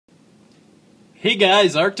Hey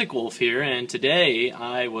guys, Arctic Wolf here, and today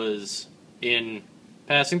I was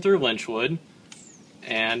passing through Lynchwood,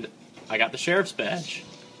 and I got the sheriff's badge.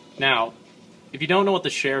 Now, if you don't know what the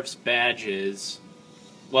sheriff's badge is,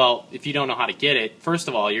 well, if you don't know how to get it, first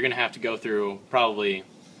of all, you're gonna have to go through probably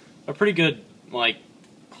a pretty good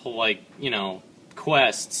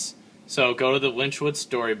quests. So go to the Lynchwood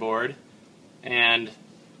storyboard, and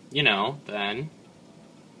then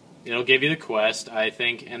it'll give you the quest, I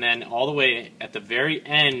think, and then all the way at the very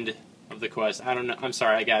end of the quest, I don't know, I'm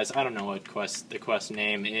sorry guys, I don't know what the quest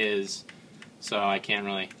name is, so I can't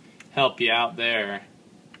really help you out there.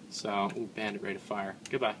 So, ooh, bandit rate of fire,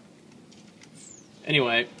 goodbye.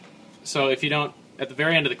 Anyway, so if you don't, at the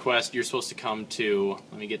very end of the quest, you're supposed to come to,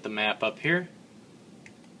 let me get the map up here,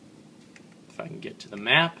 if I can get to the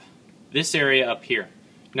map, this area up here.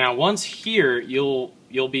 Now once here, you'll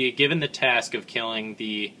be given the task of killing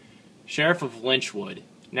the Sheriff of Lynchwood.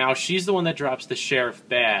 Now she's the one that drops the sheriff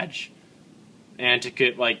badge, and to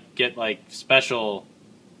get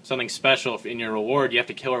something special in your reward, you have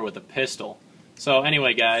to kill her with a pistol. So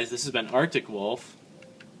anyway, guys, this has been Arctic Wolf.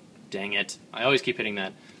 Dang it, I always keep hitting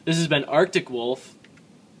that. This has been Arctic Wolf,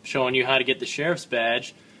 showing you how to get the sheriff's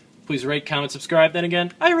badge. Please rate, comment, subscribe. Then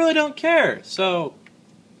again, I really don't care. So,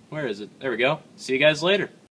 where is it? There we go. See you guys later.